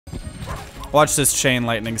Watch this chain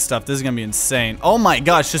lightning stuff. This is gonna be insane. Oh my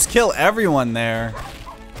gosh, just kill everyone there.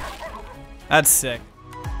 That's sick.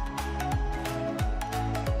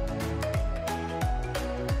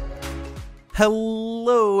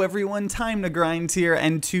 Hello everyone, TimeToGrind here,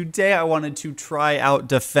 and today I wanted to try out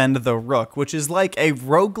Defend the Rook, which is like a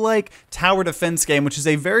roguelike tower defense game, which is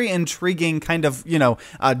a very intriguing kind of,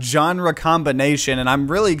 genre combination, and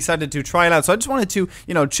I'm really excited to try it out. So I just wanted to,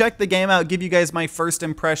 check the game out, give you guys my first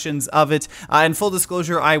impressions of it. In full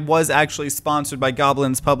disclosure, I was actually sponsored by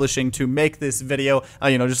Goblins Publishing to make this video,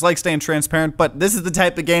 just like staying transparent, but this is the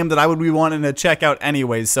type of game that I would be wanting to check out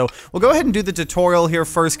anyways. So we'll go ahead and do the tutorial here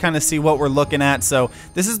first, kind of see what we're looking at. So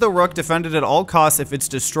this is the Rook, defended at all costs. If it's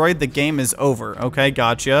destroyed, the game is over. Okay,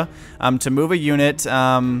 gotcha. To move a unit,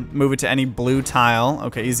 move it to any blue tile.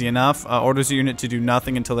 Okay, easy enough. Orders a unit to do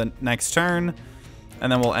nothing until the next turn,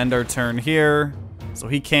 and then we'll end our turn here. So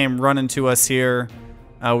he came running to us here.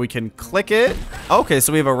 We can click it. Okay,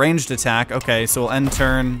 so we have a ranged attack. Okay, so we'll end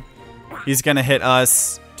turn. He's gonna hit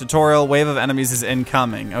us. Tutorial, wave of enemies is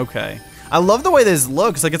incoming. Okay. I love the way this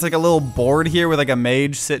looks. Like it's like a little board here with like a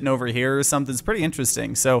mage sitting over here or something. It's pretty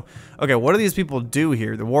interesting. So, okay, what do these people do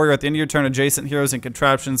here? The warrior, at the end of your turn, adjacent heroes and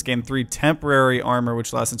contraptions gain 3 temporary armor,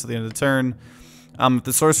 which lasts until the end of the turn. If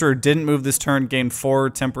the sorcerer didn't move this turn, gain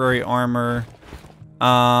 4 temporary armor.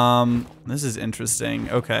 This is interesting.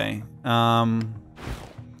 Okay.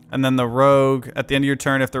 And then the rogue, at the end of your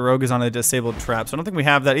turn, if the rogue is on a disabled trap. So I don't think we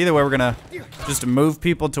have that. Either way, we're gonna just move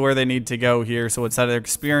people to where they need to go here. So it's out of their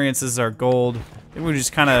experiences, our gold. I think we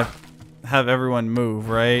just kind of have everyone move,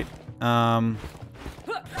 right? Oh,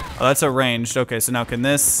 that's a ranged. Okay, so now can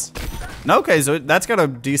this? No, okay, so that's got a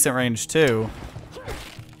decent range too.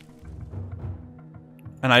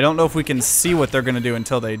 And I don't know if we can see what they're gonna do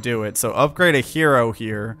until they do it. So upgrade a hero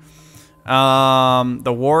here.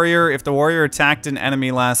 The warrior, if the warrior attacked an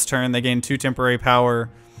enemy last turn, they gain 2 temporary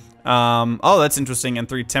power. Oh, that's interesting, and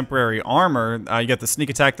 3 temporary armor. You get the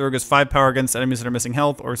sneak attack. The rogue has 5 power against enemies that are missing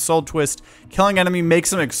health, or soul twist. Killing enemy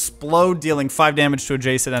makes them explode, dealing 5 damage to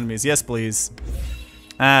adjacent enemies. Yes, please.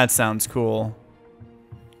 That sounds cool.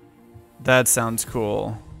 That sounds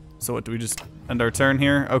cool. So what, do we just end our turn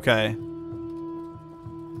here? Okay.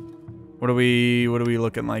 What are we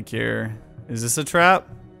looking like here? Is this a trap?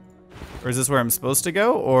 Or is this where I'm supposed to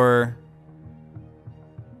go, or?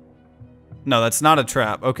 No, that's not a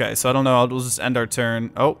trap. Okay, so I don't know. We'll just end our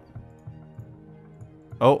turn. Oh,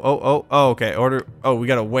 okay. Order. Oh, we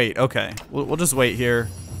gotta wait. Okay, we'll just wait here.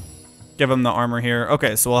 Give him the armor here.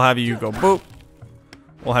 Okay, so we'll have you go boop.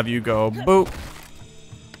 We'll have you go boop.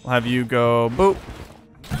 We'll have you go boop.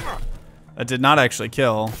 That did not actually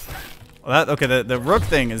kill. Well, okay, the rook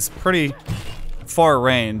thing is pretty far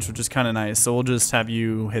range, which is kind of nice. So we'll just have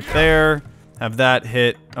you hit there, have that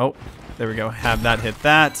hit. Oh, there we go. Have that hit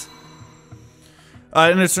that.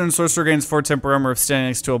 In its turn, sorcerer gains 4 temporary armor if standing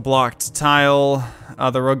next to a blocked tile.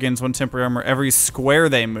 The rogue gains 1 temporary armor every square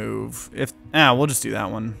they move. We'll just do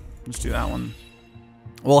that one. Let's do that one.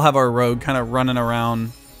 We'll have our rogue kind of running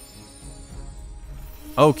around.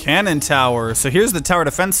 Oh, cannon tower. So here's the tower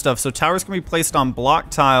defense stuff. So towers can be placed on block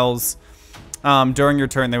tiles. During your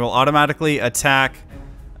turn, they will automatically attack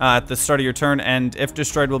at the start of your turn, and if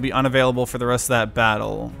destroyed, will be unavailable for the rest of that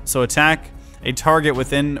battle. So attack a target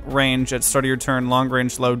within range at start of your turn, long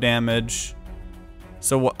range, low damage.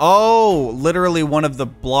 So, oh, literally one of the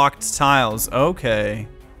blocked tiles. Okay.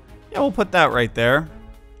 Yeah, we'll put that right there.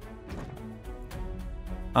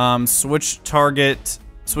 Switch tower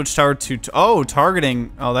to, oh,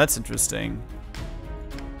 targeting. Oh, that's interesting.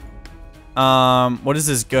 What is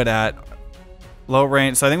this good at? Low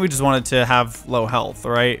range, so I think we just wanted to have low health,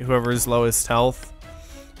 right? Whoever's lowest health.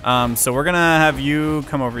 So we're gonna have you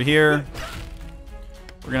come over here.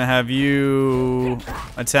 We're gonna have you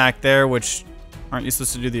attack there, which, aren't you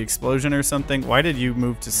supposed to do the explosion or something? Why did you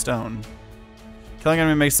move to stone? Killing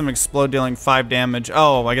enemy makes them explode, dealing 5 damage.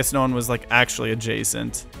 Oh, I guess no one was like actually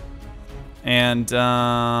adjacent. And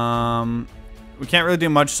we can't really do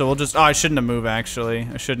much, so we'll just, oh, I shouldn't have moved actually.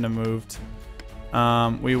 I shouldn't have moved.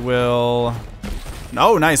 We will.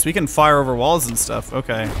 Oh, nice. We can fire over walls and stuff.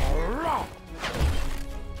 Okay.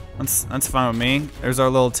 That's fine with me. There's our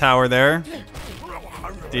little tower there.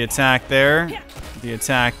 The attack there. The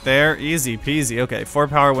attack there. Easy peasy. Okay, 4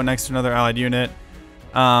 power when next to another allied unit.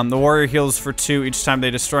 The warrior heals for 2 each time they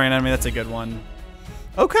destroy an enemy. That's a good one.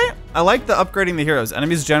 Okay, I like the upgrading the heroes.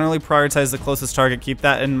 Enemies generally prioritize the closest target. Keep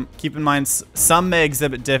in mind some may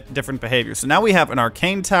exhibit different behavior. So now we have an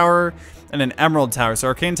arcane tower and an emerald tower. So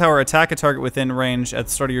arcane tower, attack a target within range at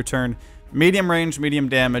the start of your turn. Medium range, medium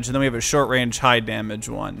damage, and then we have a short range, high damage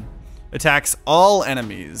one. Attacks all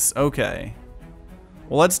enemies. Okay.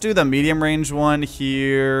 Well, let's do the medium range one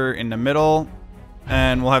here in the middle.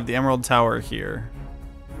 And we'll have the Emerald Tower here.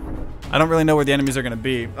 I don't really know where the enemies are going to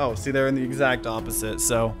be. Oh, see, they're in the exact opposite.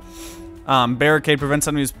 So, barricade prevents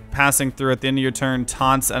enemies passing through at the end of your turn.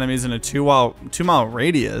 Taunts enemies in a 2-mile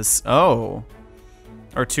radius. Oh.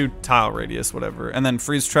 Or 2-tile radius, whatever. And then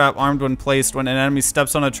freeze trap, armed when placed. When an enemy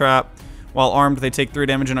steps on a trap while armed, they take 3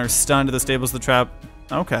 damage and are stunned. This stables the trap.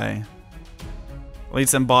 Okay.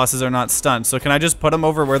 Elites and bosses are not stunned. So can I just put them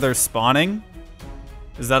over where they're spawning?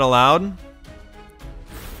 Is that allowed?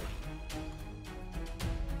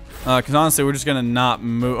 Because honestly, we're just going to not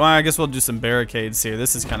move. Well, I guess we'll do some barricades here.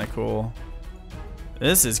 This is kind of cool.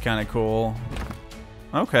 This is kind of cool.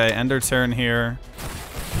 Okay, end our turn here.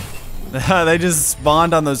 They just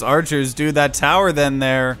spawned on those archers. Dude, that tower then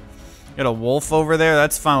there. Got a wolf over there.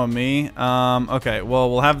 That's fine with me. Okay,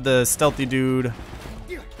 well, we'll have the stealthy dude.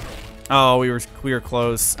 Oh, we were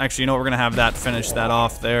close. Actually, you know what? We're going to have that finish that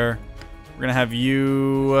off there. We're going to have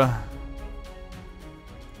you...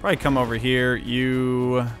 probably come over here.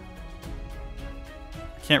 You...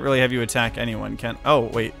 can't really have you attack anyone, can... Oh,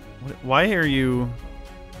 wait. Why are you...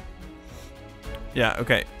 Yeah,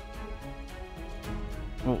 okay.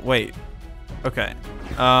 Wait. Okay.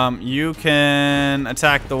 You can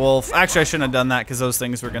attack the wolf. Actually, I shouldn't have done that because those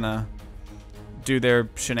things were gonna do their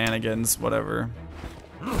shenanigans, whatever.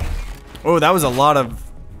 Oh, that was a lot of...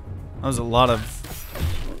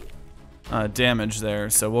 damage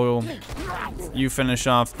there. So we'll... You finish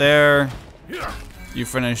off there. You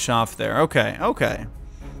finish off there. Okay, okay.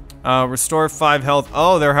 Restore 5 health.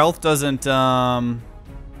 Oh, their health doesn't...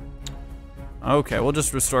 Okay, we'll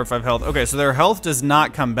just restore 5 health. Okay, so their health does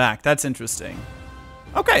not come back. That's interesting.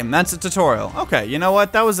 Okay, that's a tutorial. Okay, you know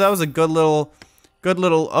what? That was a good little...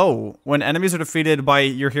 Oh, when enemies are defeated by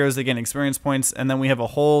your heroes, they gain experience points, and then we have a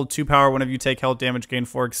whole 2 power. Whenever you take health damage, gain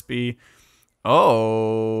 4 XP.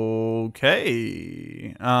 Okay.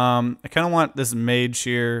 I kind of want this mage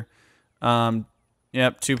here.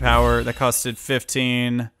 Yep, 2 power. That costed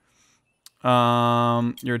 15.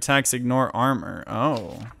 Your attacks ignore armor.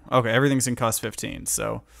 Oh. Okay, everything's in cost 15,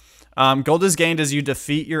 so... gold is gained as you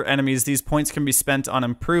defeat your enemies. These points can be spent on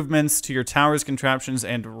improvements to your towers, contraptions,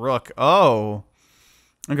 and Rook. Oh.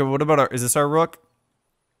 Okay, what about our... Is this our Rook?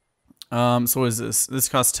 So what is this? This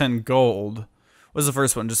costs 10 gold. What's the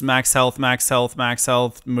first one? Just max health, max health, max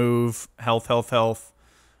health, move, health, health, health.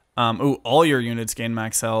 Ooh, all your units gain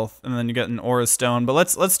max health, and then you get an aura stone. But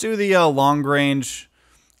let's do the long range,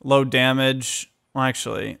 low damage. Well,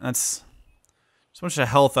 actually, that's... So much of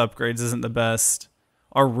health upgrades isn't the best.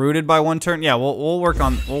 Are rooted by 1 turn? Yeah, we'll work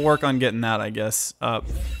on getting that, I guess, up.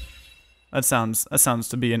 That sounds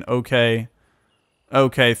to be an okay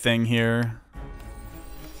thing here.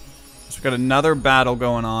 So we've got another battle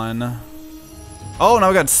going on. Oh, now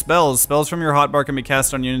we got spells. Spells from your hotbar can be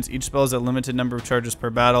cast on units. Each spell has a limited number of charges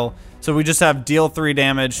per battle. So we just have deal 3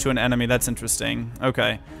 damage to an enemy. That's interesting.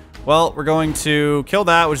 Okay. Well, we're going to kill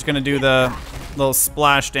that, which is going to do the little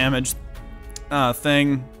splash damage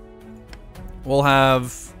thing. We'll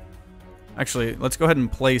have... Actually, let's go ahead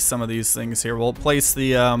and place some of these things here. We'll place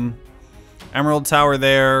the Emerald Tower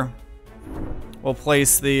there. We'll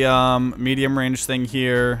place the medium range thing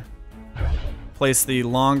here. Place the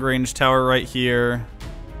long range tower right here.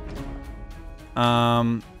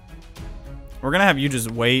 We're gonna have you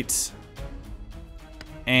just wait.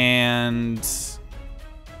 And...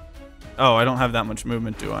 Oh, I don't have that much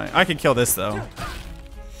movement, do I? I could kill this, though.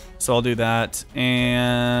 So I'll do that,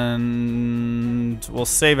 and we'll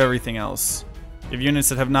save everything else. Give units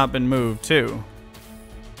that have not been moved, too.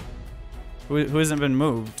 Who hasn't been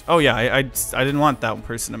moved? Oh, yeah, I didn't want that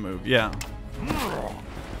person to move, yeah.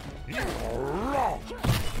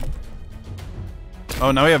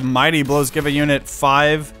 Oh, now we have Mighty Blows. Give a unit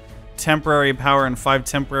 5 temporary power and 5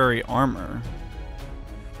 temporary armor.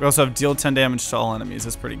 We also have deal 10 damage to all enemies.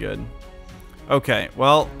 That's pretty good. Okay,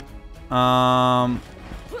 well,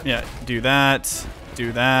 yeah, do that,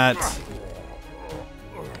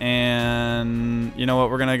 and you know what?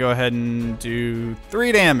 We're gonna go ahead and do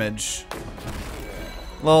 3 damage.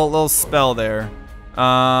 Little spell there.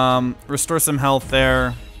 Restore some health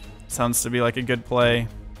there. Sounds to be like a good play.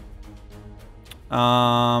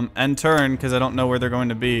 End turn because I don't know where they're going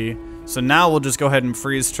to be. So now we'll just go ahead and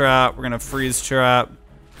freeze trap. We're gonna freeze trap.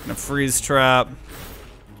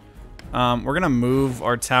 We're gonna move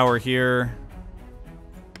our tower here.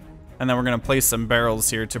 And then we're gonna place some barrels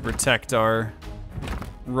here to protect our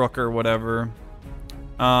Rook or whatever.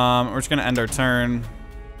 We're just gonna end our turn.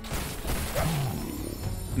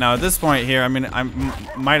 Now at this point here, I mean, I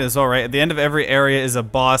might as well, right? At the end of every area is a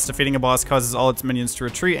boss. Defeating a boss causes all its minions to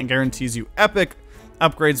retreat and guarantees you epic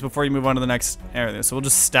upgrades before you move on to the next area. So we'll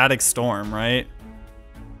just static storm, right?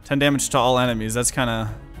 10 damage to all enemies. That's kind of...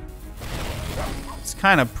 It's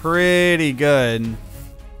kind of pretty good.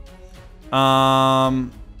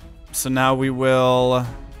 So now we will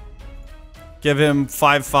give him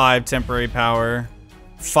 5/5 temporary power,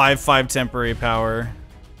 5/5 temporary power,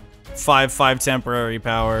 5/5 temporary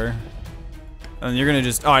power. And you're gonna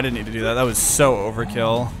just, oh, I didn't need to do that. That was so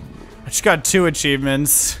overkill. I just got 2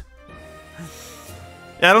 achievements.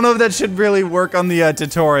 Yeah, I don't know if that should really work on the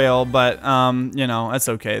tutorial, but you know, that's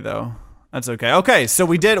okay though. That's okay. Okay, so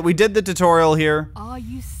we did the tutorial here. Are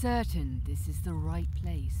you certain this is the right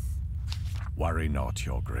place? Worry not,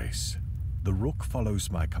 Your Grace. The Rook follows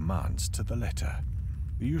my commands to the letter.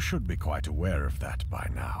 You should be quite aware of that by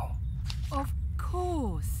now. Of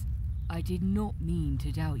course. I did not mean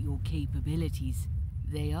to doubt your capabilities.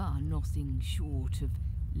 They are nothing short of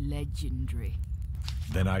legendary.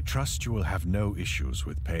 Then I trust you will have no issues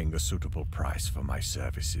with paying a suitable price for my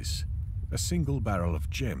services. A single barrel of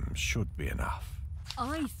gems should be enough.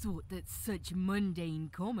 I thought that such mundane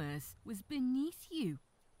commerce was beneath you.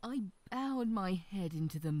 I bowed my head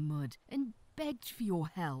into the mud and begged for your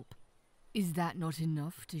help. Is that not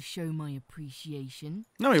enough to show my appreciation?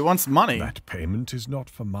 No, he wants money. That payment is not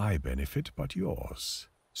for my benefit, but yours,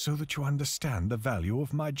 so that you understand the value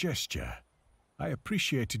of my gesture. I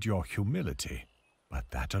appreciated your humility, but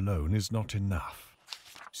that alone is not enough.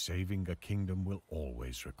 Saving a kingdom will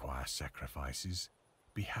always require sacrifices.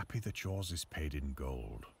 Be happy that yours is paid in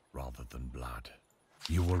gold rather than blood.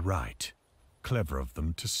 You were right. Clever of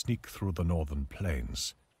them to sneak through the northern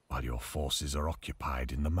plains while your forces are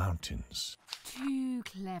occupied in the mountains. Too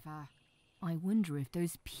clever. I wonder if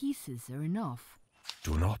those pieces are enough.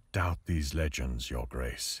 Do not doubt these legends, Your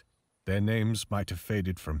Grace. Their names might have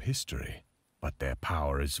faded from history, but their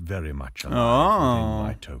power is very much alive within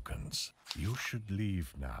my tokens. You should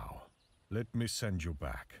leave now. Let me send you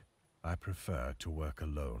back. I prefer to work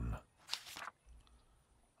alone.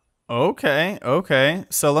 Okay, okay.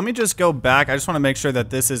 So let me just go back. I just want to make sure that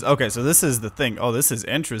this is... Okay, so this is the thing. Oh, this is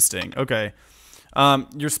interesting. Okay.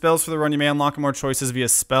 Your spells for the run, you may unlock more choices via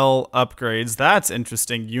spell upgrades. That's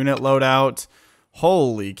interesting. Unit loadout.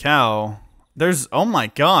 Holy cow. There's... Oh my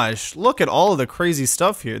gosh. Look at all of the crazy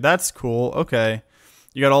stuff here. That's cool. Okay.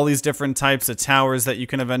 You got all these different types of towers that you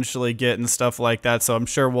can eventually get and stuff like that. So I'm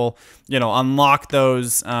sure we'll, you know, unlock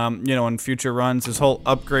those, you know, in future runs. There's whole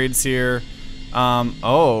upgrades here.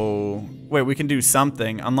 Oh, wait, we can do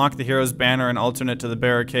something. Unlock the hero's banner and alternate to the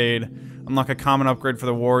barricade. Unlock a common upgrade for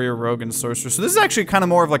the warrior, rogue, and sorcerer. So this is actually kind of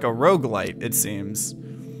more of like a roguelite, it seems.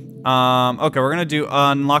 Okay, we're gonna do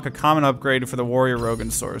unlock a common upgrade for the warrior, rogue,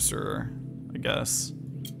 and sorcerer, I guess.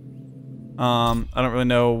 I don't really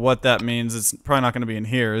know what that means. It's probably not gonna be in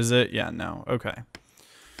here, is it? Yeah, no, okay.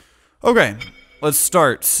 Okay, let's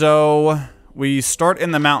start. So, we start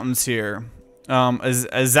in the mountains here.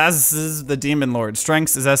 Azaz the Demon Lord.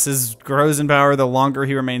 Strength, Azaz grows in power the longer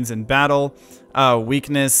he remains in battle.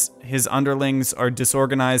 Weakness, his underlings are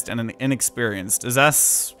disorganized and inexperienced.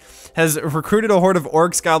 Azaz has recruited a horde of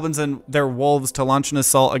orcs, goblins, and their wolves to launch an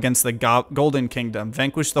assault against the Golden Kingdom.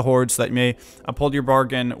 Vanquish the horde so that you may uphold your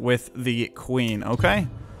bargain with the queen. Okay,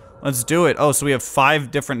 let's do it. Oh, so we have 5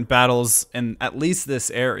 different battles in at least this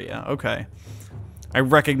area. Okay. I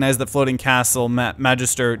recognize the floating castle,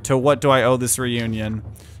 Magister. To what do I owe this reunion?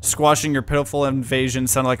 Squashing your pitiful invasion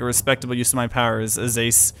sounded like a respectable use of my powers.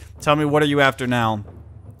 Azace, tell me, what are you after now?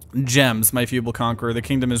 Gems, my feeble conqueror. The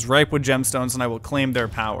kingdom is ripe with gemstones, and I will claim their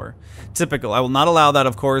power. Typical. I will not allow that,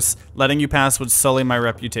 of course. Letting you pass would sully my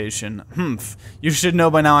reputation. Humph. You should know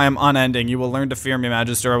by now I am unending. You will learn to fear me,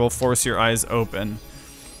 Magister. I will force your eyes open.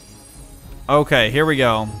 Okay, here we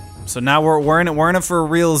go. So now we're in it for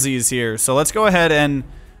realsies here. So let's go ahead and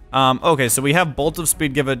okay, so we have Bolt of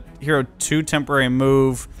Speed, give a hero 2 temporary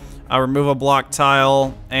move, remove a block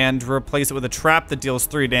tile, and replace it with a trap that deals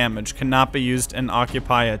 3 damage. Cannot be used and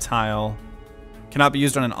occupy a tile. Cannot be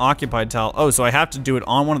used on an occupied tile. Oh, so I have to do it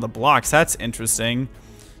on one of the blocks. That's interesting.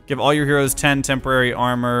 Give all your heroes 10 temporary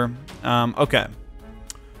armor. Okay.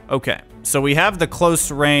 Okay. So we have the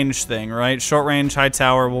close range thing, right? Short range, high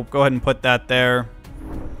tower. We'll go ahead and put that there.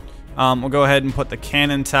 We'll go ahead and put the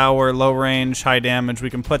cannon tower, low range, high damage. We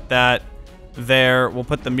can put that there. We'll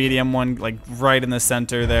put the medium one like right in the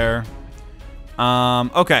center there.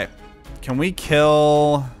 Okay. Can we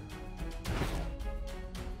kill...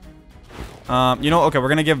 you know, okay, we're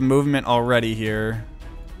gonna give movement already here.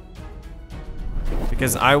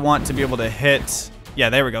 Because I want to be able to hit... Yeah,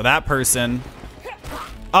 there we go, that person.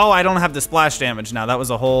 Oh, I don't have the splash damage now. That was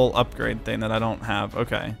a whole upgrade thing that I don't have.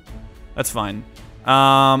 Okay. That's fine.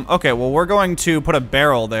 Okay, well, we're going to put a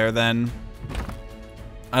barrel there then.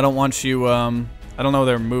 I don't want you, I don't know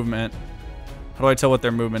their movement. How do I tell what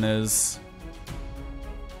their movement is?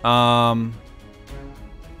 I'm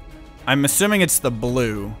assuming it's the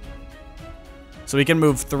blue. So he can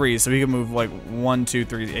move 3, so he can move like 1, 2,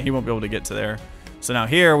 3. He won't be able to get to there. So now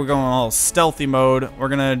here, we're going all stealthy mode. We're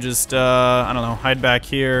gonna just, I don't know, hide back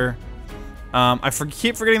here.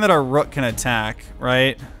 Keep forgetting that our Rook can attack,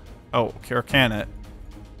 right? Oh, or can it?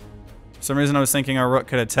 For some reason I was thinking our Rook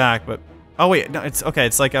could attack, but... Oh wait, no, it's okay,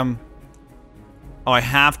 it's like, oh, I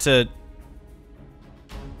have to...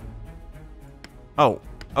 Oh,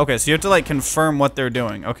 okay, so you have to like confirm what they're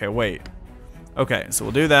doing. Okay, wait. Okay, so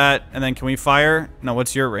we'll do that, and then can we fire? No,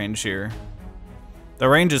 what's your range here? The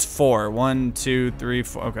range is 4. 1, 2, 3,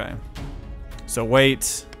 4. Okay. So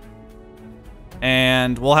wait.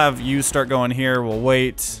 And we'll have you start going here. We'll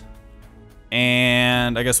wait.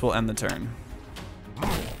 And I guess we'll end the turn.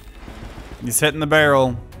 He's hitting the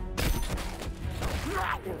barrel.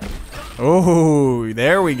 Oh,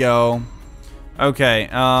 there we go. Okay.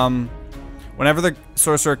 Whenever the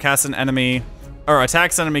sorcerer casts an enemy, or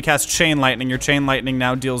attacks enemy, casts chain lightning. Your chain lightning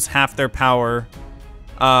now deals half their power,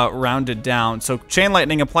 rounded down. So chain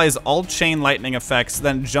lightning applies all chain lightning effects,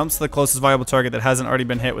 then jumps to the closest viable target that hasn't already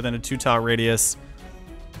been hit within a 2-tile radius.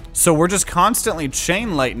 So we're just constantly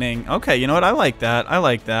chain lightning. Okay, you know what? I like that. I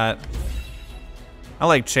like that. I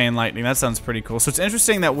like chain lightning. That sounds pretty cool. So it's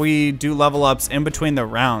interesting that we do level ups in between the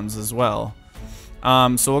rounds as well.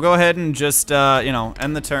 So we'll go ahead and just, you know,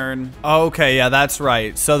 end the turn. Okay, yeah, that's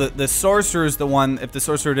right. So the sorcerer is the one, if the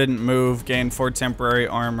sorcerer didn't move, gain 4 temporary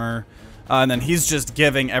armor. And then he's just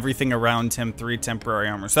giving everything around him 3 temporary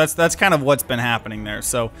armor. So that's kind of what's been happening there.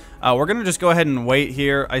 So we're going to just go ahead and wait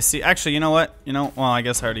here. I see, actually, you know what? Well, I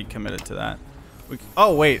guess I already committed to that.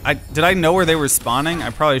 Oh, wait, did I know where they were spawning? I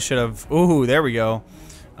probably should have. Ooh, there we go.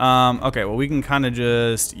 Okay, well, we can kind of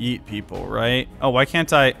just eat people, right? Oh, why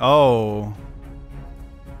can't I? Oh.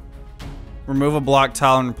 Remove a block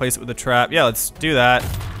tile and replace it with a trap. Yeah, let's do that.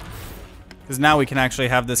 Because now we can actually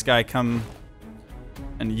have this guy come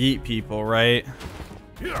and yeet people, right?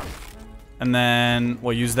 And then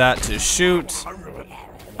we'll use that to shoot.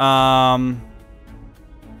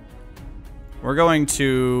 We're going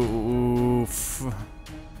to...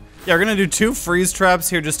 Yeah, we're going to do 2 freeze traps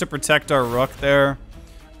here just to protect our Rook there.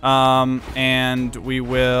 And we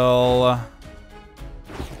will...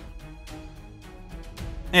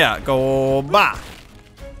 Yeah, go bah.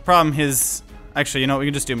 Problem is, actually, you know what? We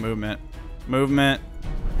can just do movement. Movement.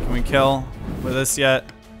 Can we kill with this yet?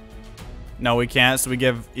 No, we can't. So we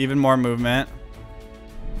give even more movement.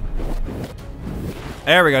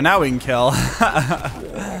 There we go. Now we can kill.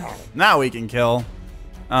 Now we can kill.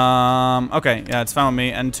 Okay. Yeah, it's fine with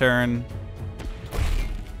me. End turn.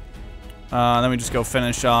 Then we just go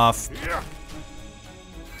finish off.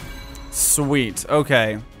 Sweet.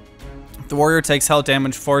 Okay. The warrior takes health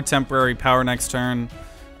damage, 4 temporary power next turn.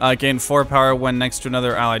 Gain 4 power when next to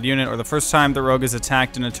another allied unit, or the first time the rogue is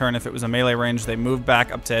attacked in a turn. If it was a melee range, they move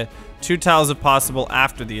back up to 2 tiles if possible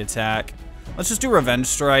after the attack. Let's just do Revenge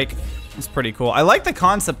Strike. It's pretty cool. I like the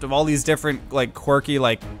concept of all these different, like, quirky,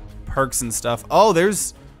 like, perks and stuff. Oh,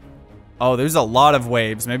 there's a lot of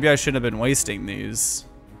waves. Maybe I shouldn't have been wasting these.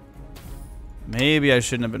 Maybe I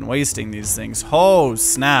shouldn't have been wasting these things. Oh,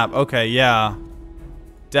 snap. Okay, yeah.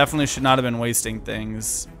 Definitely should not have been wasting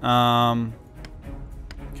things. Okay,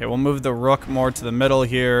 we'll move the Rook more to the middle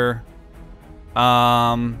here.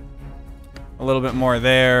 A little bit more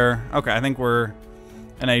there. Okay, I think we're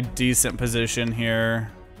in a decent position here.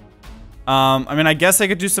 I mean, I guess I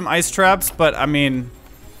could do some ice traps, but I mean...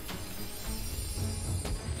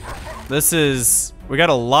 we got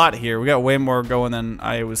a lot here. We got way more going than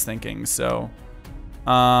I was thinking, so...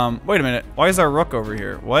 wait a minute. Why is our Rook over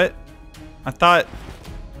here? What? I thought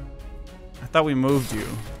we moved you.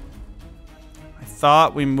 I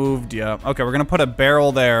thought we moved you. Okay, we're gonna put a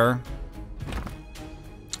barrel there.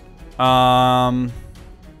 I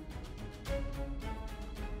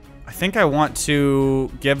think I want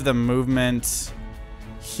to give them movement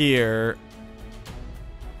here.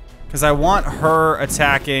 Because I want her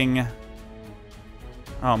attacking...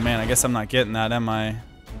 Oh man, I guess I'm not getting that, am I?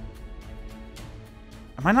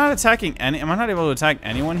 Am I not attacking am I not able to attack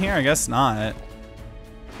anyone here? I guess not.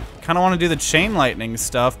 Kind of want to do the chain lightning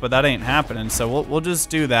stuff, but that ain't happening, so we'll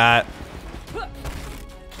just do that. At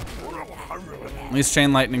least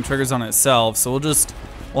chain lightning triggers on itself, so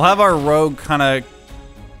we'll have our rogue kind of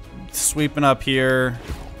sweeping up here.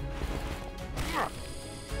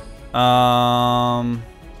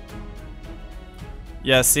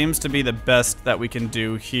 Yeah, seems to be the best that we can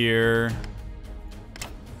do here.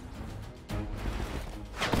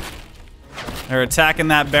 They're attacking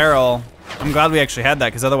that barrel. I'm glad we actually had that,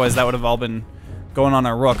 because otherwise that would have all been going on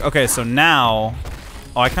our Rook. Okay, so now,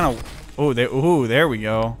 oh, I kind of, ooh, there we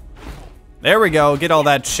go. There we go, get all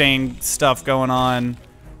that chain stuff going on.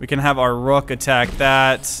 We can have our Rook attack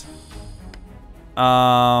that.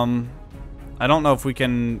 I don't know if we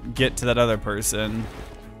can get to that other person.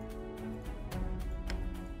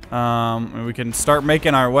 We can start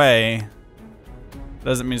making our way.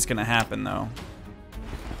 Doesn't mean it's gonna happen though.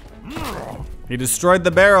 He destroyed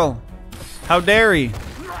the barrel. How dare he?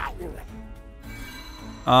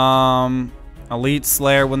 Elite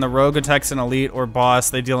Slayer. When the rogue attacks an elite or boss,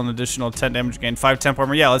 they deal an additional 10 damage, gain 5 temp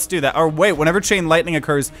armor. Yeah, let's do that. Or wait, whenever chain lightning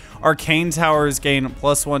occurs, arcane towers gain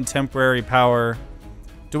 +1 temporary power.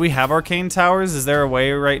 Do we have arcane towers? Is there a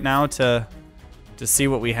way right now to see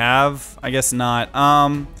what we have? I guess not.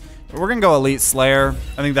 We're gonna go Elite Slayer.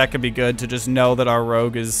 I think that could be good to just know that our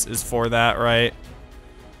rogue is for that, right?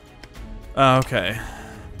 Okay.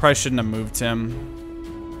 Probably shouldn't have moved him.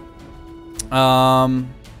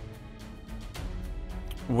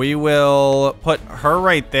 We will put her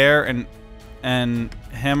right there and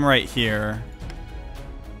him right here.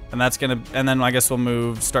 And that's gonna, and then I guess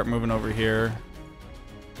we'll start moving over here.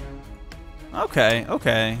 Okay,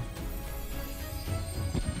 okay.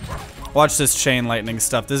 Watch this chain lightning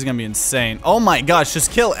stuff. This is gonna be insane. Oh my gosh,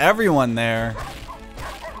 just kill everyone there.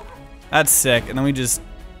 That's sick. And then we just,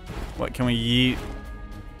 what, can we yeet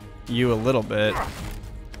you a little bit?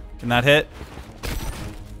 Can that hit?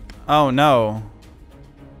 Oh no.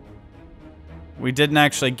 We didn't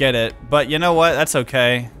actually get it, but you know what? That's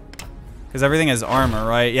okay. Because everything has armor,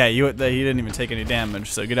 right? Yeah, he didn't even take any damage,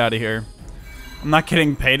 so get out of here. I'm not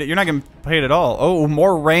getting paid. You're not getting paid at all. Oh,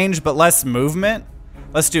 more range but less movement?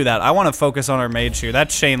 Let's do that. I want to focus on our mage here. That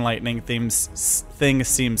chain lightning thing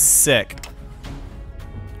seems sick.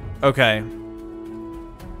 Okay.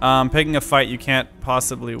 Picking a fight you can't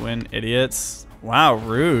possibly win, idiots. Wow,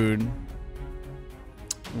 rude.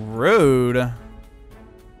 Rude.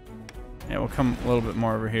 Yeah, we'll come a little bit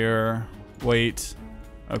more over here. Wait.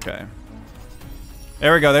 Okay.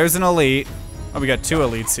 There we go. There's an elite. Oh, we got 2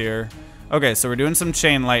 elites here. Okay, so we're doing some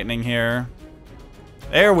chain lightning here.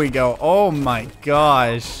 There we go. Oh my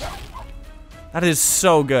gosh. That is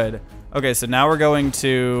so good. Okay, so now we're going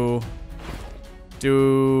to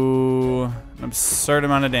do an absurd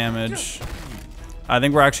amount of damage. I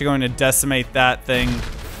think we're actually going to decimate that thing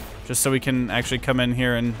just so we can actually come in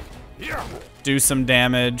here and do some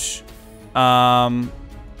damage.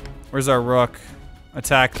 Where's our Rook?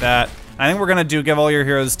 Attack that. I think we're gonna give all your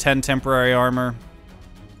heroes 10 temporary armor.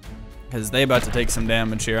 Because they about to take some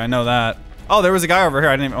damage here, I know that. Oh, there was a guy over here,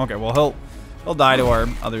 I didn't even, okay, well he'll die to our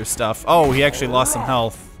other stuff. Oh, he actually lost some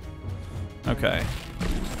health. Okay.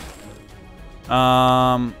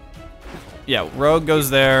 Yeah, Rogue goes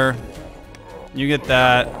there. You get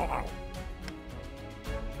that.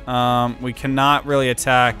 We cannot really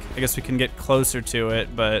attack. I guess we can get closer to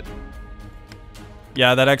it, but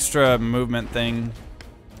yeah, that extra movement thing,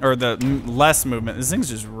 or the less movement, this thing's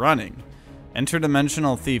just running.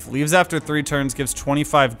 Interdimensional Thief. Leaves after 3 turns, gives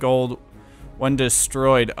 25 gold when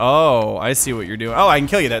destroyed. Oh, I see what you're doing. Oh, I can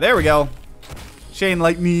kill you there. There we go. Chain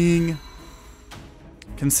lightning.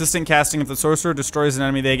 Consistent casting. If the sorcerer destroys an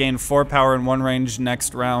enemy, they gain 4 power in 1 range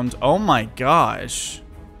next round. Oh my gosh.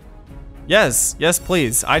 Yes, yes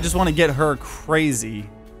please. I just want to get her crazy.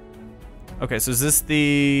 Okay, so is this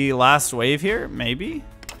the last wave here? Maybe?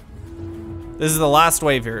 This is the last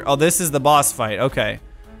wave here. Oh, this is the boss fight. Okay.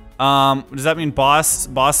 Does that mean boss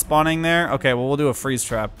spawning there? Okay, well we'll do a freeze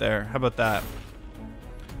trap there. How about that?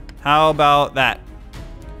 How about that?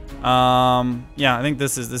 Yeah, I think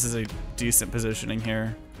this is a decent positioning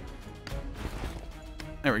here.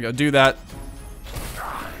 There we go. Do that.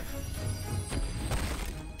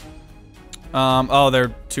 Oh, they're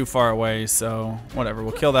too far away, so whatever.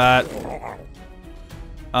 We'll kill that.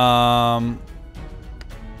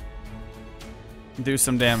 Do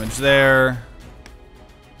some damage there.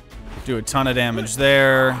 Do a ton of damage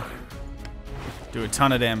there. Do a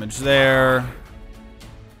ton of damage there.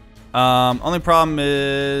 Only problem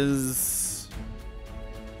is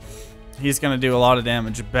he's gonna do a lot of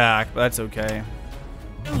damage back, but that's okay.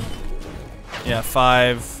 Yeah,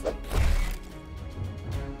 5.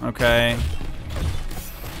 Okay.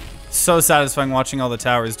 So satisfying watching all the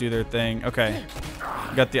towers do their thing. Okay.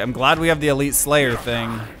 We got I'm glad we have the Elite Slayer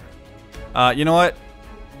thing. You know what?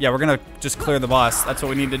 Yeah, we're gonna just clear the boss. That's what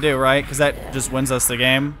we need to do, right? Because that just wins us the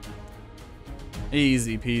game.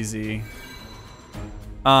 Easy peasy.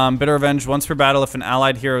 Bitter Revenge. Once per battle, if an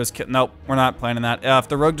allied hero is killed. Nope, we're not planning that. If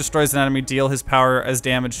the rogue destroys an enemy, deal his power as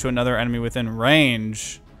damage to another enemy within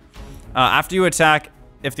range. After you attack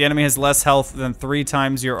If the enemy has less health than 3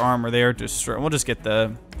 times your armor, they are destroyed. We'll just get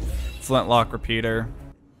the flintlock repeater.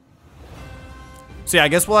 So yeah, I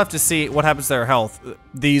guess we'll have to see what happens to their health.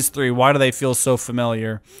 These 3, why do they feel so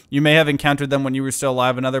familiar? You may have encountered them when you were still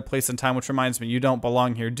alive, another place in time, which reminds me, you don't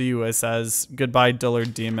belong here, do you? It says, goodbye,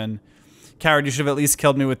 dullard demon. Coward, you should have at least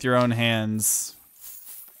killed me with your own hands.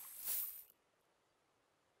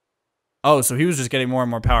 Oh, so he was just getting more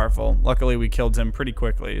and more powerful. Luckily, we killed him pretty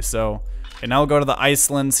quickly. So, okay, now we'll go to the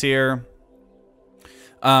Icelands here.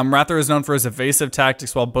 Rathor is known for his evasive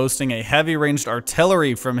tactics while boasting a heavy ranged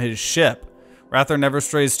artillery from his ship. Rathor never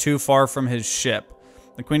strays too far from his ship.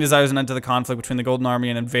 The Queen desires an end to the conflict between the Golden Army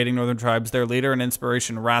and invading northern tribes. Their leader and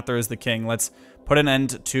inspiration, Rathor, is the king. Let's put an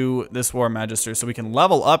end to this war, Magister. So we can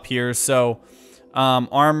level up here. So,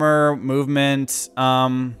 armor, movement, is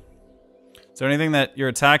there anything that your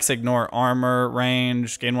attacks ignore? Armor,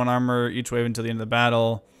 range, gain 1 armor each wave until the end of the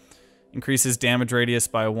battle. Increases damage radius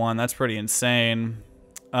by 1. That's pretty insane.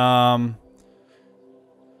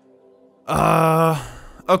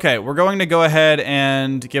 Okay, we're going to go ahead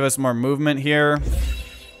and give us more movement here.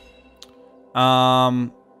 2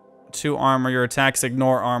 armor, your attacks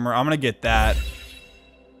ignore armor. I'm gonna get that.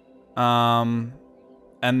 And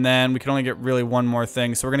then we can only get really 1 more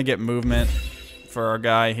thing. So we're gonna get movement for our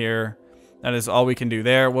guy here. That is all we can do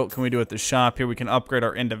there. What can we do at the shop here? We can upgrade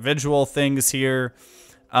our individual things here.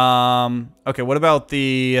 Okay, what about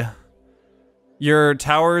your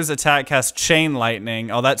tower's attack casts chain lightning.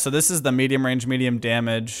 Oh, so this is the medium range, medium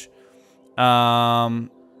damage. Chain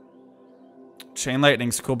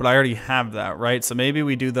lightning's cool, but I already have that, right? So maybe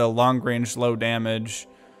we do the long range, low damage.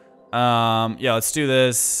 Yeah, let's do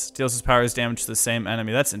this. Deals his powers damage to the same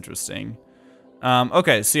enemy. That's interesting.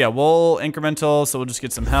 Okay, so yeah, we'll incremental, so we'll just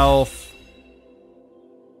get some health.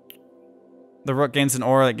 The Rook gains an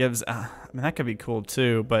aura that gives, I mean, that could be cool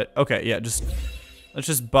too, but okay, yeah, let's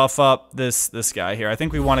just buff up this guy here. I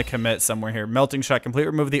think we want to commit somewhere here. Melting shot, complete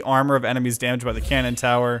remove the armor of enemies damaged by the cannon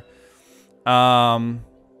tower.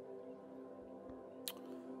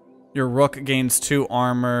 Your Rook gains 2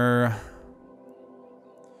 armor.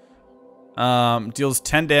 Deals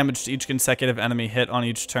 10 damage to each consecutive enemy hit on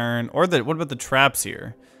each turn. Or what about the traps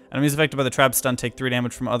here? Enemies affected by the trap stun take 3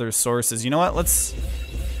 damage from other sources. You know what? Let's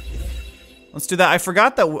do that. I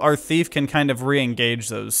forgot that our thief can kind of re-engage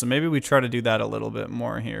those, so maybe we try to do that a little bit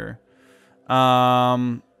more here.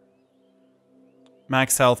 Max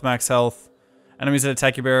health, max health. Enemies that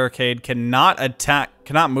attack your barricade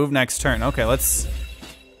cannot move next turn. Okay, let's...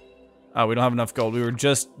 Oh, we don't have enough gold. We were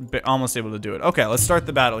just almost able to do it. Okay, let's start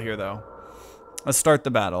the battle here, though. Let's start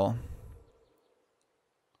the battle.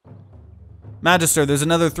 Magister, there's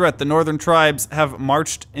another threat. The northern tribes have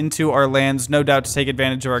marched into our lands, no doubt to take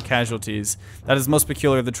advantage of our casualties. That is most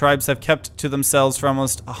peculiar. The tribes have kept to themselves for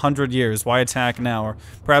almost 100 years. Why attack now? Or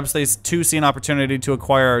perhaps they too see an opportunity to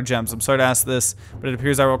acquire our gems. I'm sorry to ask this, but it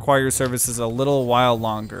appears I will require your services a little while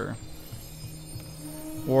longer.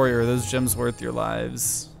 Warrior, are those gems worth your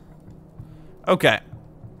lives? Okay.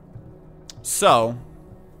 So,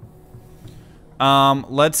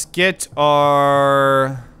 let's get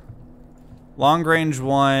our... long range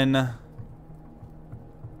one.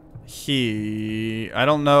 I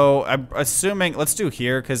don't know. I'm assuming, let's do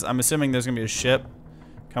here, because I'm assuming there's going to be a ship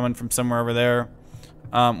coming from somewhere over there.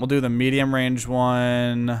 We'll do the medium range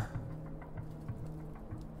one.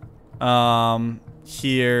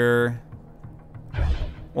 Here.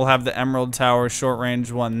 We'll have the Emerald Tower short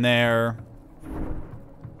range one there.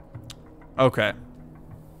 Okay.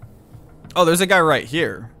 Oh, there's a guy right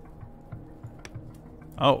here.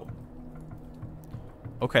 Oh.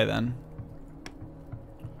 Okay, then.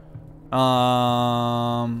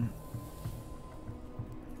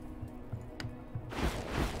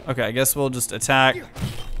 Okay, I guess we'll just attack.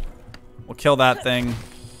 We'll kill that thing.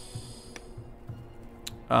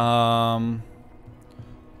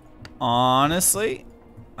 Honestly,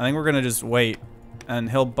 I think we're gonna just wait, and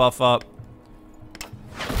he'll buff up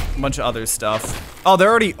a bunch of other stuff. Oh, they're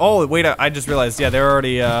already. Oh, wait! I just realized. Yeah, they're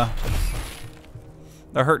already.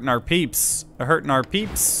 They're hurting our peeps. They're hurting our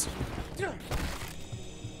peeps.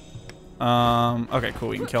 Okay, cool.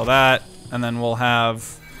 We can kill that, and then we'll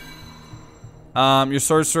have. Your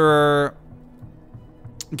sorcerer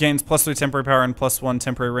gains +3 temporary power and +1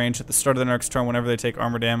 temporary range at the start of the next turn whenever they take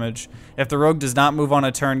armor damage. If the rogue does not move on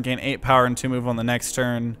a turn, gain 8 power and 2 move on the next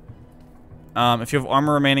turn. If you have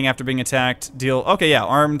armor remaining after being attacked, deal... Okay, yeah,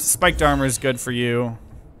 armed. Spiked armor is good for you.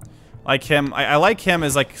 Like him. I like him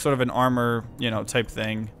as like sort of an armor, you know, type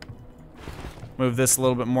thing. Move this a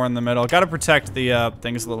little bit more in the middle. Gotta protect the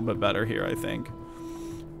things a little bit better here, I think.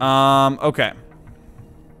 Okay.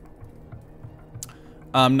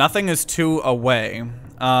 Nothing is 2 away.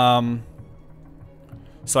 So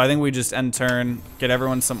I think we just end turn, get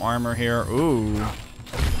everyone some armor here. Ooh,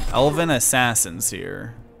 elven assassins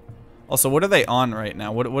here. Also, what are they on right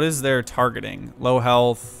now? What is their targeting? Low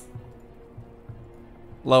health.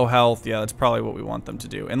 Low health. Yeah, that's probably what we want them to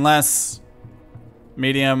do. Unless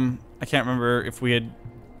medium. I can't remember if we had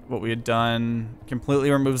what we had done.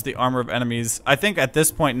 Completely removes the armor of enemies. I think at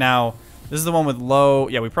this point now, this is the one with low.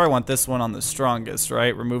 Yeah, we probably want this one on the strongest,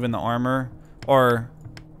 right? Removing the armor or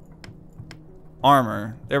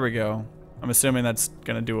armor. There we go. I'm assuming that's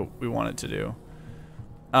gonna do what we want it to do.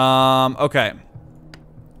 Okay.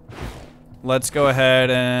 Let's go ahead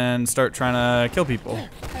and start trying to kill people.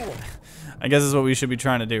 I guess is what we should be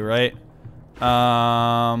trying to do, right?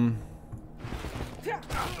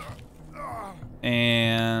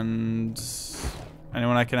 And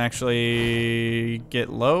anyone I can actually get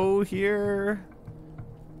low here?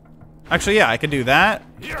 Actually, yeah, I could do that.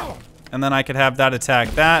 And then I could have that attack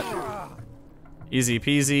that. Easy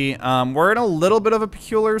peasy. We're in a little bit of a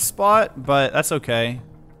peculiar spot, but that's okay.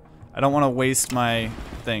 I don't want to waste my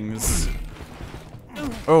things.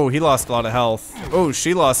 Oh, he lost a lot of health. Oh,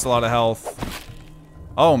 she lost a lot of health.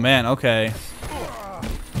 Oh, man, okay.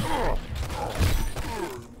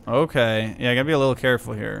 Okay, yeah, I gotta be a little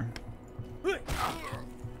careful here.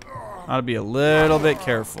 Gotta be a little bit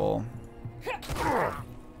careful.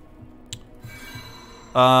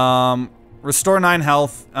 Restore 9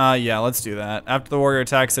 health. Yeah, let's do that. After the warrior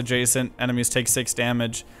attacks adjacent, enemies take 6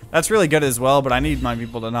 damage. That's really good as well, but I need my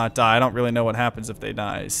people to not die. I don't really know what happens if they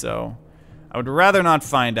die, so I would rather not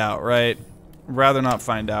find out, right? Rather not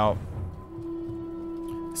find out.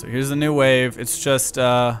 So here's the new wave. It's just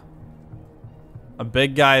a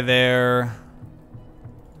big guy there.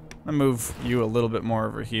 I'm gonna move you a little bit more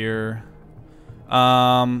over here.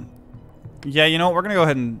 Yeah, you know what? We're gonna go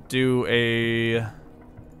ahead and do a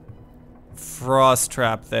frost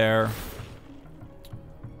trap there.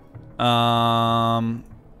 And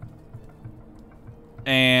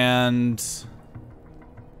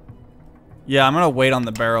yeah, I'm gonna wait on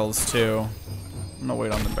the barrels too. I'm gonna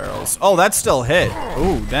wait on the barrels. Oh, that's still hit.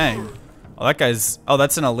 Ooh, dang. Oh, that guy's, oh,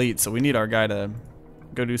 that's an elite, so we need our guy to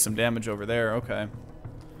go do some damage over there. Okay.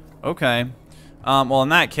 Okay. Well, in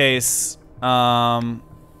that case,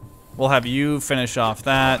 we'll have you finish off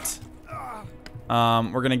that.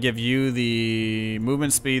 We're gonna give you the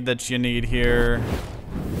movement speed that you need here.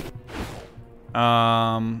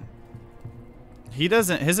 He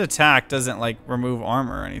doesn't, his attack doesn't like remove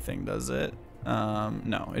armor or anything, does it?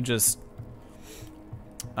 No, it just,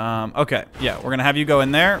 okay, yeah, we're gonna have you go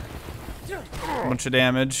in there. A bunch of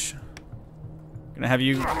damage. Gonna have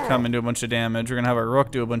you come and do a bunch of damage. We're gonna have our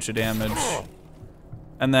Rook do a bunch of damage.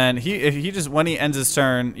 And then if he just, when he ends his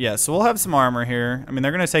turn, yeah, so we'll have some armor here. I mean,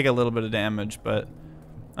 they're gonna take a little bit of damage, but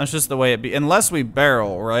that's just the way it be. Unless we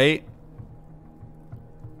barrel, right?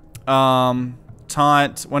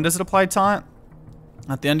 Taunt, when does it apply taunt?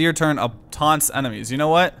 At the end of your turn, taunts enemies. You know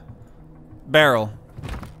what? Barrel.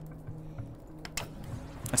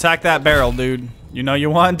 Attack that barrel, dude. You know you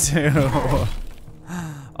want to.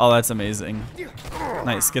 Oh, that's amazing.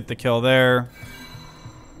 Nice, get the kill there.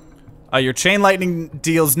 Your chain lightning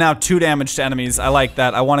deals now 2 damage to enemies. I like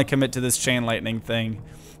that. I want to commit to this chain lightning thing.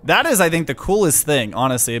 That is, I think, the coolest thing,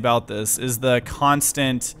 honestly, about this is the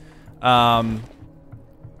constant, yeah,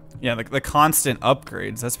 the constant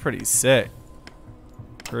upgrades. That's pretty sick.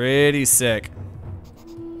 Pretty sick.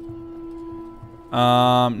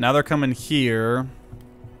 Now they're coming here.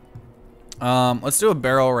 Let's do a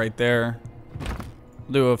barrel right there.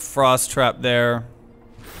 Do a frost trap there.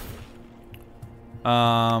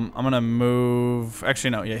 I'm gonna move. Actually,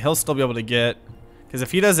 no. Yeah, he'll still be able to get. Because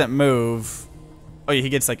if he doesn't move, oh yeah, he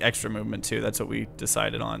gets like extra movement too. That's what we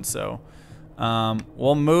decided on. So,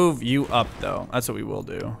 we'll move you up though. That's what we will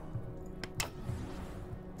do.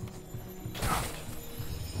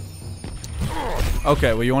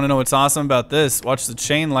 Okay. Well, you want to know what's awesome about this? Watch the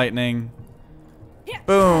chain lightning.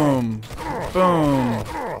 Boom. Boom.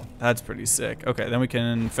 That's pretty sick. Okay, then we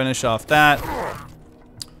can finish off that.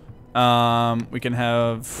 We can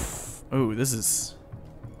have... Ooh, this is...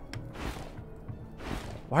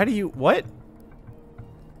 Why do you... What?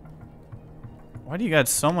 Why do you got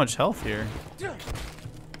so much health here?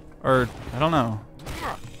 Or, I don't know.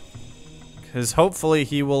 Because hopefully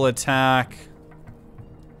he will attack...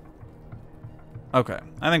 Okay,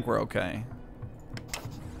 I think we're okay.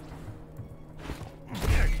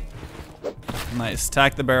 Nice.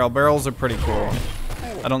 Attack the barrel. Barrels are pretty cool.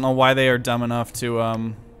 I don't know why they are dumb enough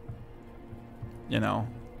to, you know,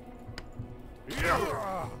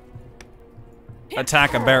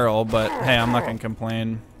 attack a barrel, but hey, I'm not gonna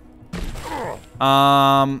complain.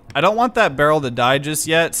 I don't want that barrel to die just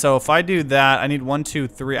yet, so if I do that, I need 1, 2,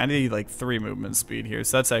 3. I need like 3 movement speed here,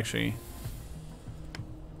 so that's actually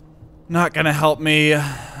not gonna help me.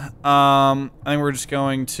 I think we're just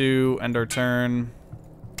going to end our turn.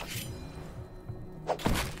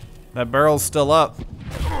 That barrel's still up.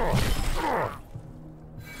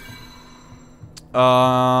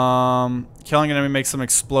 Killing an enemy makes them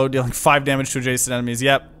explode, dealing 5 damage to adjacent enemies.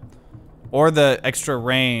 Yep. Or the extra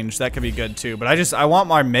range, that could be good too. But I want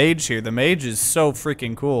my mage here. The mage is so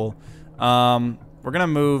freaking cool. We're gonna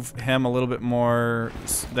move him a little bit more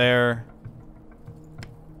there.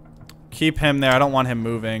 Keep him there. I don't want him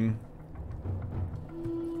moving.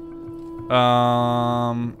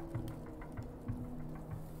 How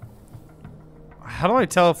do I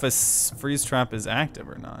tell if a freeze trap is active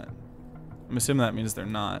or not? I'm assuming that means they're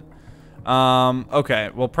not. Okay,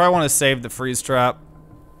 we'll probably want to save the freeze trap.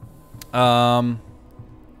 Let's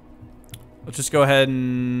just go ahead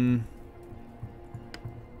and...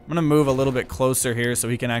 I'm gonna move a little bit closer here so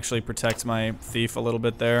he can actually protect my thief a little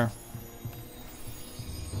bit there.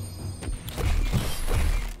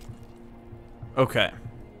 Okay.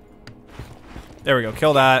 There we go,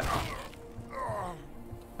 kill that.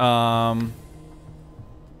 I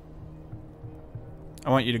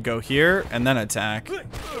want you to go here and then attack. I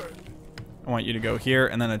want you to go here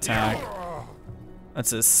and then attack.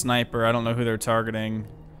 That's a sniper. I don't know who they're targeting.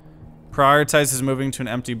 Prioritizes moving to an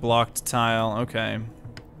empty blocked tile. Okay.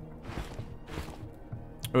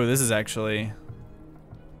 Oh, this is an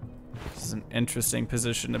interesting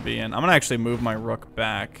position to be in. I'm gonna actually move my rook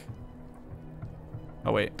back.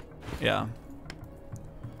 Oh wait, yeah.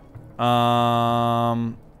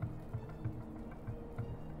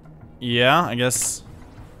 Yeah, I guess.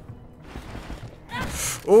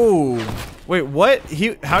 Oh, wait, what?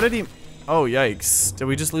 How did he? Oh, yikes! Did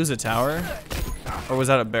we just lose a tower? Or was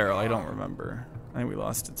that a barrel? I don't remember. I think we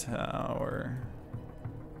lost a tower.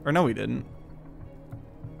 Or no, we didn't.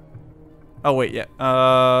 Oh wait, yeah.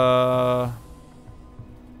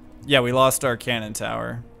 Yeah, we lost our cannon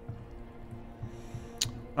tower.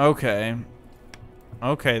 Okay.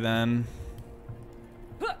 Okay then.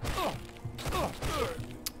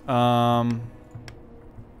 Oh,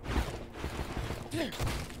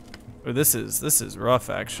 this is rough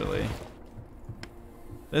actually.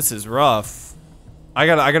 This is rough. I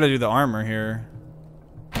gotta do the armor here.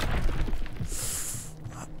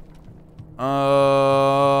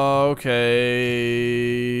 Okay.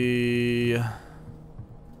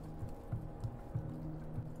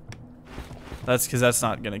 That's because that's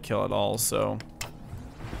not gonna kill at all, so.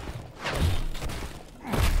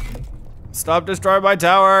 Stop destroying my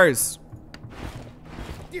towers!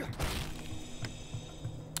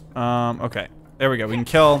 Okay. There we go, we can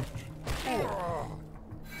kill.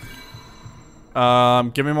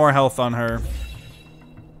 Give me more health on her.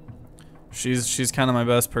 She's kind of my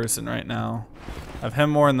best person right now. I have him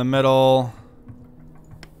more in the middle.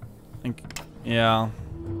 I think, yeah.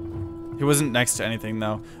 He wasn't next to anything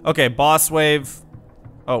though. Okay, boss wave.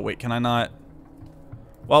 Oh wait, can I not?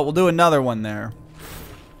 Well, we'll do another one there.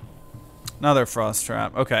 Another frost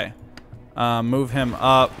trap. Okay. Move him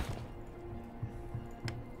up.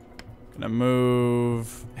 Gonna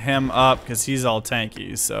move him up because he's all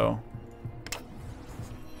tanky, so.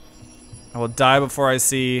 I will die before I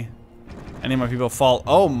see any of my people fall.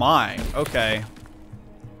 Oh my, okay.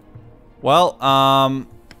 Well,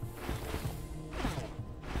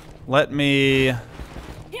 let me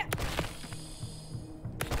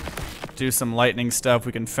do some lightning stuff.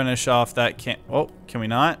 We can finish off that oh, can we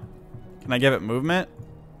not? Can I give it movement?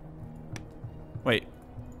 Wait.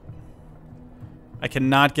 I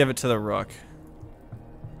cannot give it to the rook.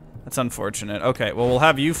 That's unfortunate. Okay, well, we'll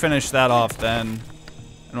have you finish that off then.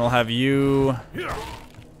 And we'll have you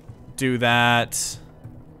do that.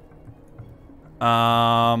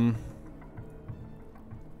 Wow,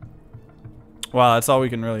 that's all we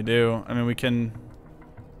can really do. I mean, we can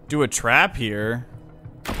do a trap here.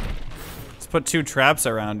 Let's put 2 traps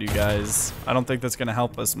around you guys. I don't think that's gonna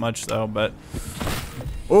help us much though, but.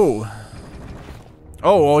 Ooh.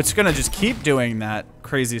 Oh, well, it's gonna just keep doing that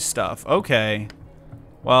crazy stuff. Okay.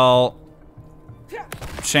 Well,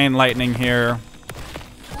 chain lightning here.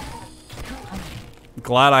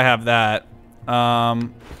 Glad I have that. I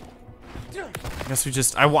guess we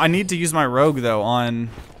just, I need to use my rogue though on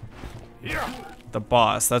the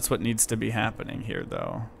boss. That's what needs to be happening here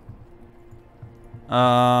though.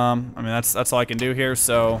 I mean, that's all I can do here,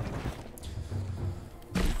 so.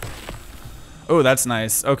 Oh, that's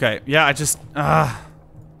nice. Okay, yeah, I just,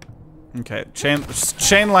 okay,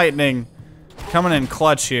 chain lightning coming in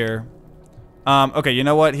clutch here. Okay, you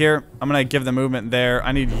know what? Here, I'm gonna give the movement there.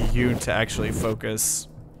 I need you to actually focus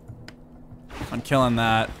on killing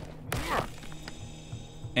that.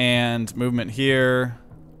 And movement here.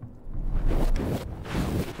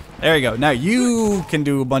 There you go. Now you can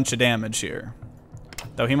do a bunch of damage here.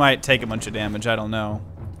 Though he might take a bunch of damage, I don't know.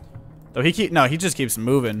 Though he just keeps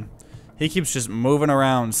moving. He keeps just moving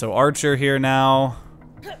around. So Archer here now.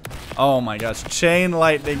 Oh my gosh, chain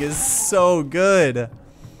lightning is so good.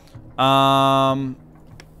 Nope.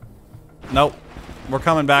 We're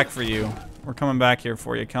coming back for you. We're coming back here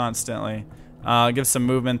for you constantly. Give some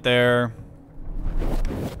movement there.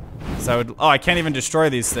 So I can't even destroy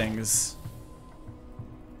these things.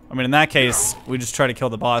 I mean, in that case, we just try to kill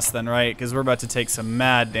the boss then, right? Because we're about to take some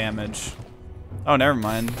mad damage. Oh, never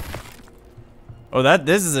mind. Oh,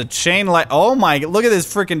 this is a chain light. Oh my, look at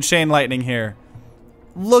this freaking chain lightning here.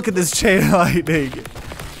 Look at this chain lightning.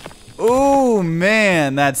 Oh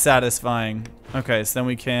man, that's satisfying. Okay, so then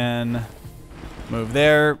we can move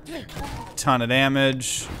there. Ton of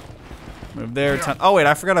damage. Move there. Ton. Oh wait,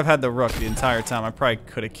 I forgot I've had the Rook the entire time. I probably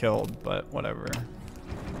could have killed, but whatever.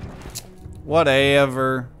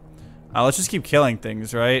 Whatever. Let's just keep killing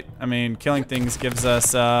things, right? I mean, killing things gives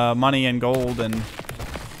us money and gold and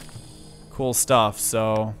cool stuff,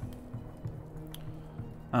 so.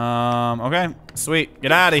 Okay, sweet.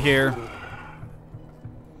 Get out of here. I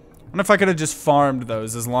wonder if I could have just farmed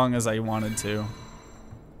those as long as I wanted to.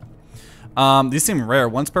 These seem rare.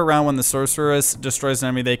 Once per round, when the sorceress destroys an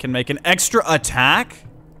enemy, they can make an extra attack?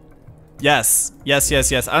 Yes. Yes,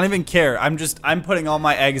 yes, yes. I don't even care. I'm putting all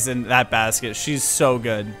my eggs in that basket. She's so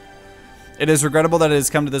good. It is regrettable that it has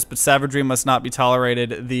come to this, but savagery must not be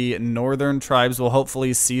tolerated. The northern tribes will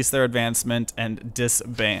hopefully cease their advancement and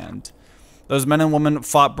disband. Those men and women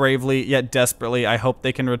fought bravely, yet desperately. I hope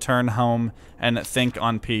they can return home and think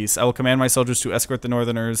on peace. I will command my soldiers to escort the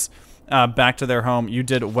northerners back to their home. You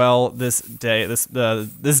did well this day, this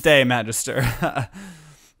day, Magister.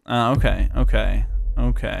 Okay.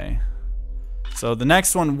 So the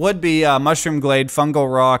next one would be Mushroom Glade,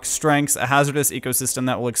 Fungal Rock, Strengths, a hazardous ecosystem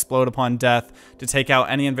that will explode upon death to take out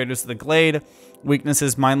any invaders of the glade.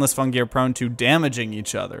 Weaknesses, mindless fungi are prone to damaging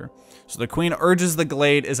each other. So the queen urges the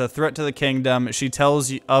glade is a threat to the kingdom. She tells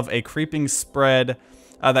you of a creeping spread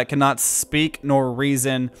that cannot speak nor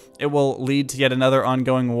reason. It will lead to yet another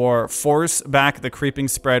ongoing war. Force back the creeping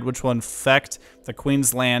spread, which will infect the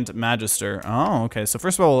queen's land, Magister. Oh, okay. So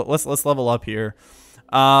first of all, let's level up here.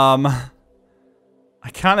 I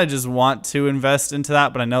kind of just want to invest into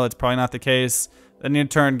that, but I know that's probably not the case. Then in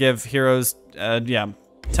turn, give heroes,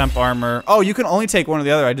 temp armor. Oh, you can only take one or the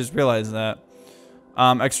other. I just realized that.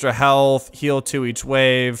 Extra health, heal 2 each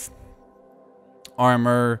wave,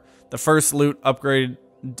 armor. The first loot upgrade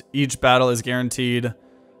each battle is guaranteed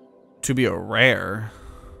to be a rare.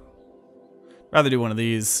 Rather do one of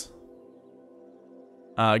these.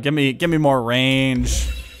 Give me more range.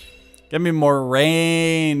 Give me more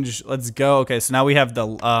range. Let's go. Okay, so now we have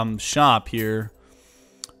the shop here.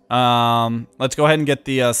 Let's go ahead and get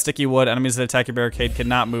the sticky wood. Enemies that attack your barricade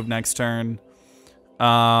cannot move next turn.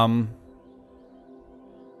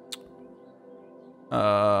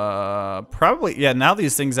 Probably, yeah, now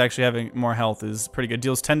these things actually having more health is pretty good.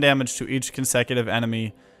 Deals 10 damage to each consecutive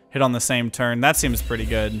enemy hit on the same turn. That seems pretty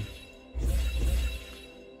good.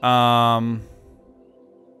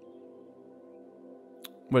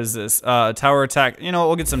 What is this? Tower attack. You know,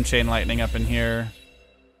 we'll get some chain lightning up in here.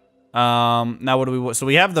 Now what do we, so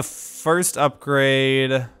we have the first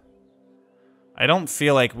upgrade. I don't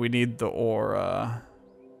feel like we need the aura.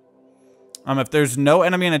 If there's no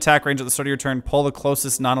enemy in attack range at the start of your turn, pull the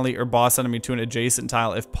closest non-elite or boss enemy to an adjacent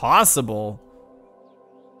tile if possible.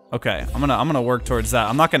 Okay, I'm gonna work towards that.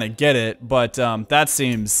 I'm not gonna get it, but that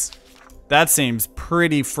seems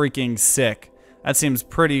pretty freaking sick. That seems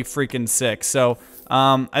pretty freaking sick. So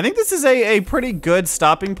I think this is a pretty good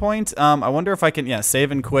stopping point. I wonder if I can, yeah, save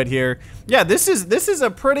and quit here. Yeah, this is a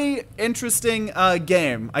pretty interesting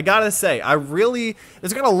game. I gotta say,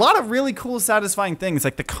 it's got a lot of really cool, satisfying things,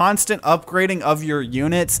 like the constant upgrading of your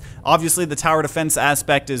units. Obviously, the tower defense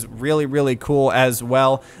aspect is really, really cool as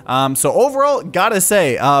well. So overall, gotta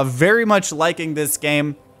say, very much liking this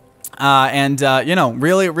game. You know,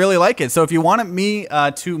 really, really like it. So if you wanted me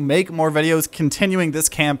to make more videos continuing this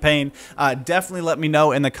campaign, definitely let me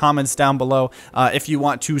know in the comments down below if you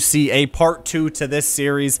want to see a part 2 to this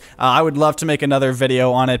series. I would love to make another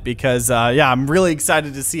video on it because, yeah, I'm really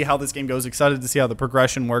excited to see how this game goes, excited to see how the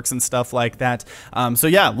progression works and stuff like that. So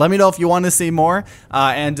yeah, let me know if you want to see more.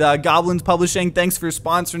 Goblins Publishing, thanks for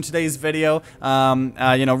sponsoring today's video.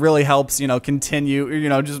 You know, really helps, you know, continue, you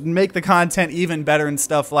know, just make the content even better and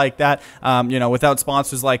stuff like like that. You know, without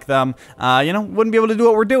sponsors like them, you know, wouldn't be able to do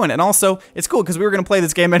what we're doing. And also, it's cool because we were going to play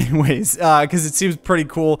this game anyways, because it seems pretty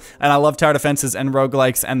cool, and I love tower defenses and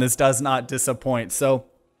roguelikes, and this does not disappoint. So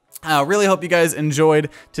really hope you guys enjoyed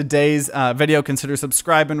today's video. Consider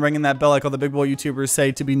subscribing, ringing that bell like all the big boy YouTubers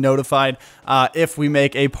say, to be notified if we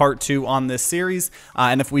make a part 2 on this series.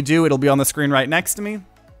 And if we do, it'll be on the screen right next to me.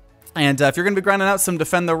 And if you're going to be grinding out some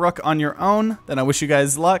Defend the Rook on your own, then I wish you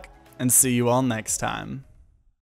guys luck, and see you all next time.